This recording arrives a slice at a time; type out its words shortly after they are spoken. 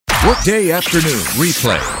Workday afternoon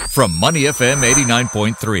replay from Money FM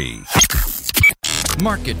 89.3.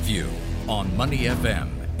 Market View on Money FM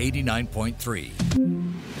 89.3.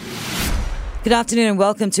 Good afternoon and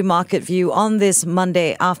welcome to Market View on this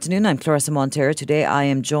Monday afternoon. I'm Clarissa Montero. Today I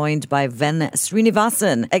am joined by Ven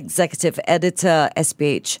Srinivasan, Executive Editor,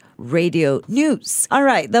 SPH Radio News. All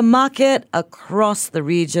right, the market across the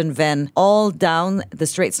region, Ven, all down. The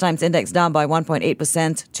Straits Times Index down by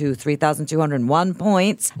 1.8% to 3,201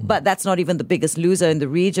 points. But that's not even the biggest loser in the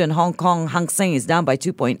region. Hong Kong Hang Seng is down by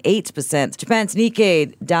 2.8%. Japan's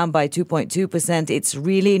Nikkei down by 2.2%. It's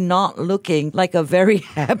really not looking like a very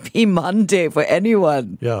happy Monday for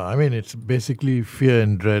anyone. Yeah, I mean, it's basically fear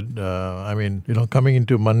and dread. Coming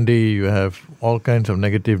into Monday, you have all kinds of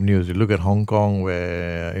negative news. You look at Hong Kong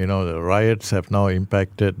where, the riots have now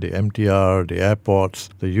impacted the MTR, the airports.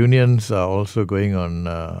 The unions are also going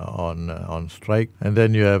on strike. And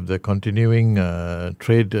then you have the continuing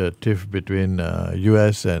trade tiff between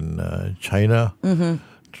US and China. Mm-hmm.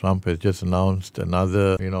 Trump has just announced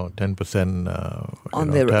another, 10% on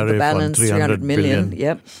the tariff balance, on 300 billion.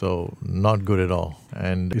 Yep. So not good at all.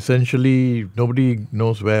 And essentially, nobody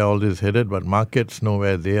knows where all this is headed, but markets know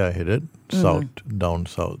where they are headed. South, down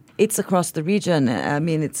south. It's across the region. I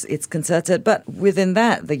mean, it's concerted. But within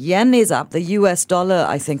that, the yen is up. The US dollar,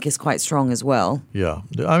 I think, is quite strong as well. Yeah.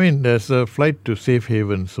 I mean, there's a flight to safe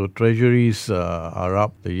haven. So treasuries are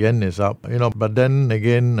up. The yen is up. But then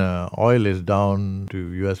again, oil is down to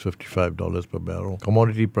US $55 per barrel.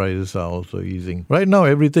 Commodity prices are also easing. Right now,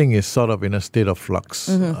 everything is sort of in a state of flux.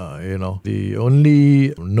 Mm-hmm. The only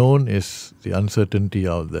known is the uncertainty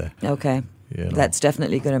out there. Okay. That's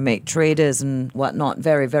definitely going to make traders and whatnot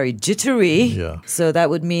very, very jittery. Yeah. So that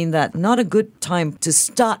would mean that not a good time to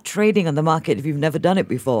start trading on the market if you've never done it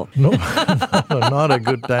before. No, not a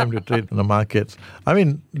good time to trade on the markets. I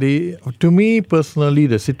mean, to me personally,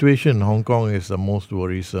 the situation in Hong Kong is the most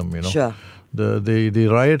worrisome, Sure. The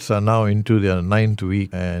riots are now into their 9th week,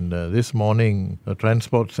 and this morning the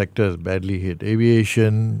transport sector is badly hit.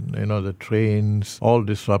 Aviation, the trains, all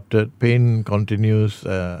disrupted. Pain continues.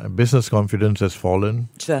 Business confidence has fallen.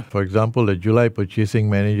 Sure. For example, the July Purchasing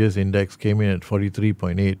Managers Index came in at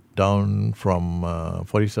 43.8, down from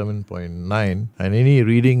 47.9, and any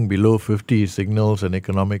reading below 50 signals an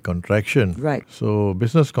economic contraction. Right. So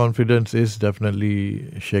business confidence is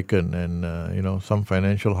definitely shaken, and some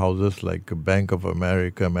financial houses like Bank of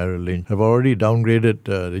America, Merrill Lynch, have already downgraded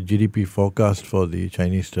the GDP forecast for the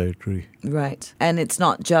Chinese territory. Right. And it's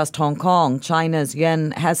not just Hong Kong. China's yuan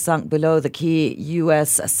has sunk below the key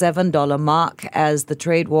US $7 mark as the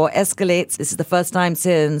trade war escalates. This is the first time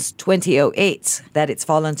since 2008 that it's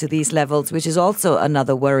fallen to these levels, which is also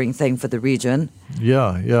another worrying thing for the region.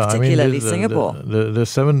 Yeah. Particularly Singapore. The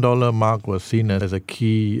 $7 mark was seen as a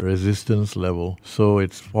key resistance level. So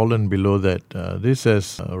it's fallen below that. This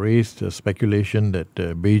has raised speculation that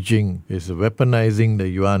Beijing is weaponizing the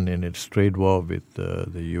yuan in its trade war with the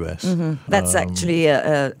US. Mm-hmm. That's actually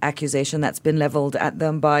an accusation that's been leveled at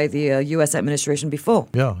them by the US administration before.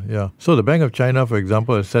 Yeah. So the Bank of China, for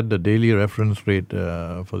example, has set the daily reference rate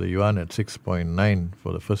for the yuan at 6.9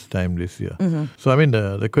 for the first time this year. Mm-hmm. So, I mean,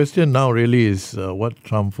 the question now really is what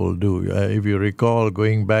Trump will do. If you recall,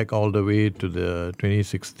 going back all the way to the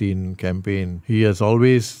 2016 campaign, he has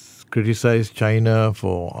always criticized China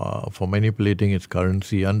for manipulating its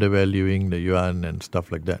currency, undervaluing the yuan and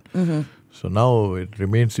stuff like that. Mm-hmm. So now it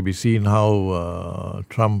remains to be seen how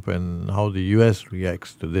Trump and how the US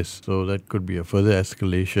reacts to this. So that could be a further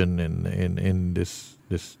escalation in this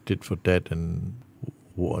tit for tat and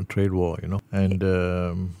trade war, And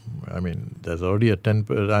there's already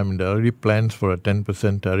there are already plans for a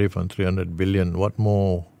 10% tariff on 300 billion. What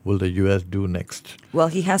more will the US do next? Well,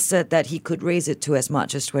 he has said that he could raise it to as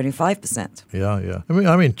much as 25%. Yeah.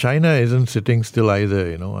 I mean, China isn't sitting still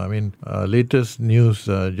either, latest news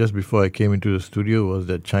just before I came into the studio was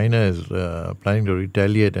that China is planning to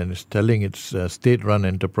retaliate and is telling its state-run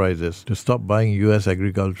enterprises to stop buying US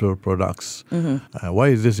agricultural products. Mm-hmm. Why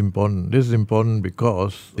is this important? This is important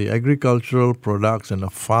because the agricultural products and the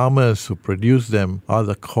farmers who produce them are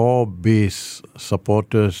the core base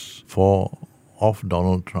supporters of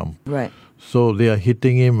Donald Trump. Right. So they are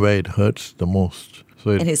hitting him where it hurts the most. So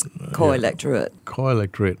in his core electorate. Core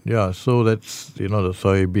electorate, yeah. So that's, the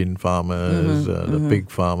soybean farmers, the pig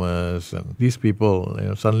farmers. And these people,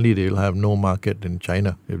 suddenly they'll have no market in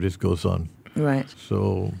China if this goes on. Right.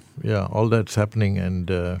 So, yeah, all that's happening. And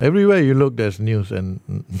everywhere you look, there's news. And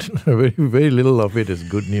very, very little of it is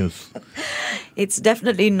good news. It's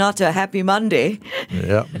definitely not a happy Monday.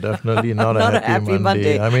 Yeah, definitely not, Not a happy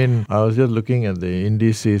Monday. I mean, I was just looking at the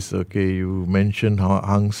indices. Okay, you mentioned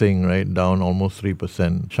Hang Seng, right, down almost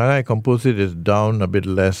 3%. Shanghai Composite is down a bit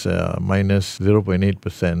less, minus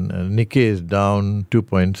 0.8%. Nikkei is down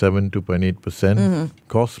 2.7, 2.8%.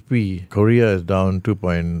 Kospi, Korea is down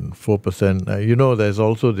 2.4%. There's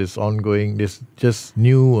also this ongoing, this just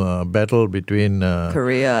new battle between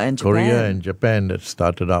Korea and Japan that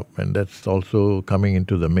started up, and that's also coming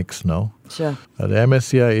into the mix now. Sure. The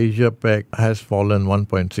MSCI Asia Pac has fallen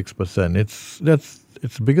 1.6%. It's the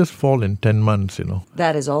biggest fall in 10 months,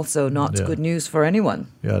 That is also not good news for anyone.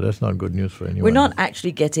 Yeah, that's not good news for anyone. We're not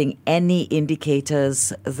actually getting any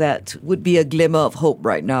indicators that would be a glimmer of hope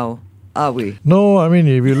right now, are we? No, I mean,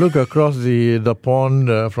 if you look across the pond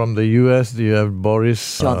from the US, you have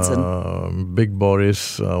Boris Johnson. Big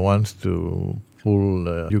Boris wants to pull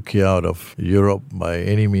UK out of Europe by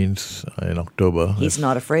any means in October. He's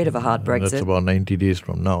not afraid of a hard Brexit. That's about 90 days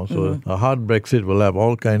from now. So a hard Brexit will have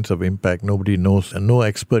all kinds of impact. Nobody knows, and no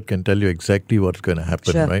expert can tell you exactly what's going to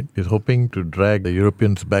happen, right? He's hoping to drag the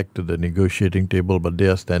Europeans back to the negotiating table, but they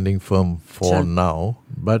are standing firm for now.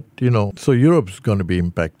 But, so Europe's going to be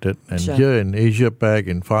impacted. And here in Asia Pac,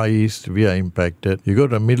 in Far East, we are impacted. You go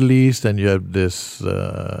to the Middle East and you have this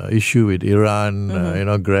issue with Iran,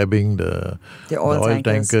 grabbing the oil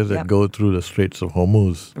tankers that go through the Straits of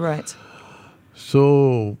Hormuz. Right.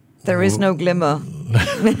 So there is no glimmer.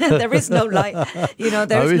 There is no light. I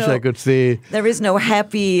wish I could say there is no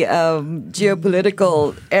happy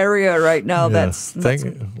geopolitical area right now. There's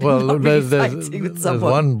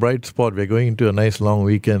one bright spot. We're going into a nice long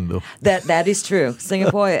weekend, though. That is true.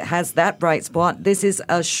 Singapore has that bright spot. This is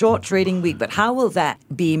a short trading week, but how will that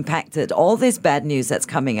be impacted? All this bad news that's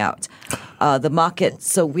coming out. The market's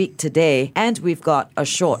so weak today, and we've got a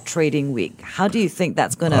short trading week. How do you think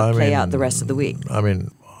that's going to play out the rest of the week? I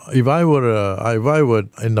mean, if I were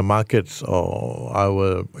in the markets or I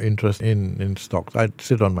were interested in stocks, I'd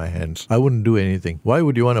sit on my hands. I wouldn't do anything. Why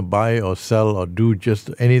would you want to buy or sell or do just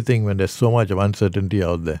anything when there's so much of uncertainty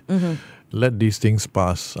out there? Let these things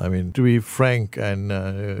pass. I mean, to be frank and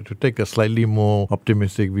to take a slightly more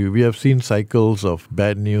optimistic view, we have seen cycles of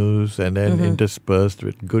bad news and then interspersed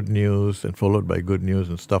with good news and followed by good news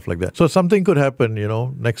and stuff like that. So something could happen,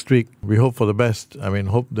 next week. We hope for the best. I mean,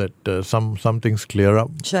 hope that some things clear up.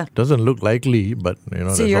 Sure. Doesn't look likely, but, so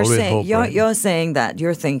there's always hope. You're saying that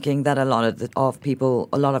you're thinking that a lot of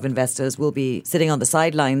investors will be sitting on the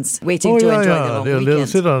sidelines waiting to enjoy the long weekend. They'll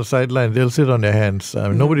sit on the sidelines. They'll sit on their hands. I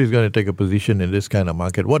mean, nobody's going to take a position in this kind of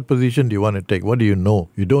market. What position do you want to take? What do you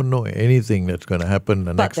know? You don't know anything that's going to happen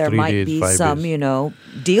the next 3 days, 5 days. But there might be some,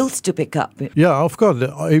 deals to pick up. Yeah, of course.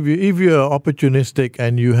 If you're opportunistic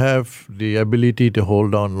and you have the ability to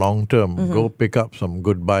hold on long term, go pick up some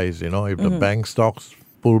good buys. If the bank stocks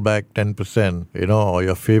pull back 10%, or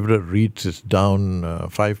your favorite REITs is down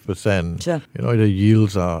 5%, sure. The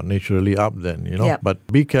yields are naturally up then, Yep. But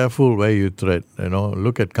be careful where you tread,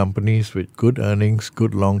 look at companies with good earnings,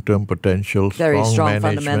 good long-term potential, very strong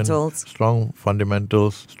management, strong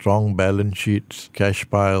fundamentals, strong balance sheets, cash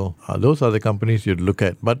pile. Those are the companies you'd look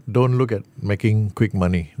at, but don't look at making quick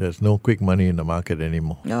money. There's no quick money in the market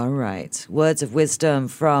anymore. All right. Words of wisdom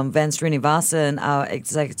from Ven Srinivasan, our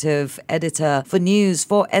executive editor for news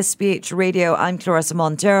for SPH Radio. I'm Clarissa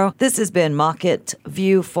Montero. This has been Market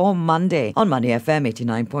View for Monday on Money FM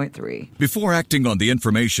 89.3. Before acting on the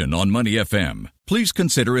information on Money FM, please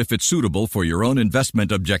consider if it's suitable for your own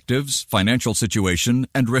investment objectives, financial situation,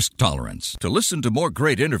 and risk tolerance. To listen to more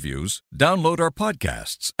great interviews, download our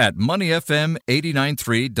podcasts at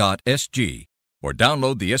moneyfm893.sg or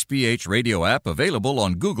download the SPH Radio app available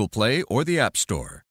on Google Play or the App Store.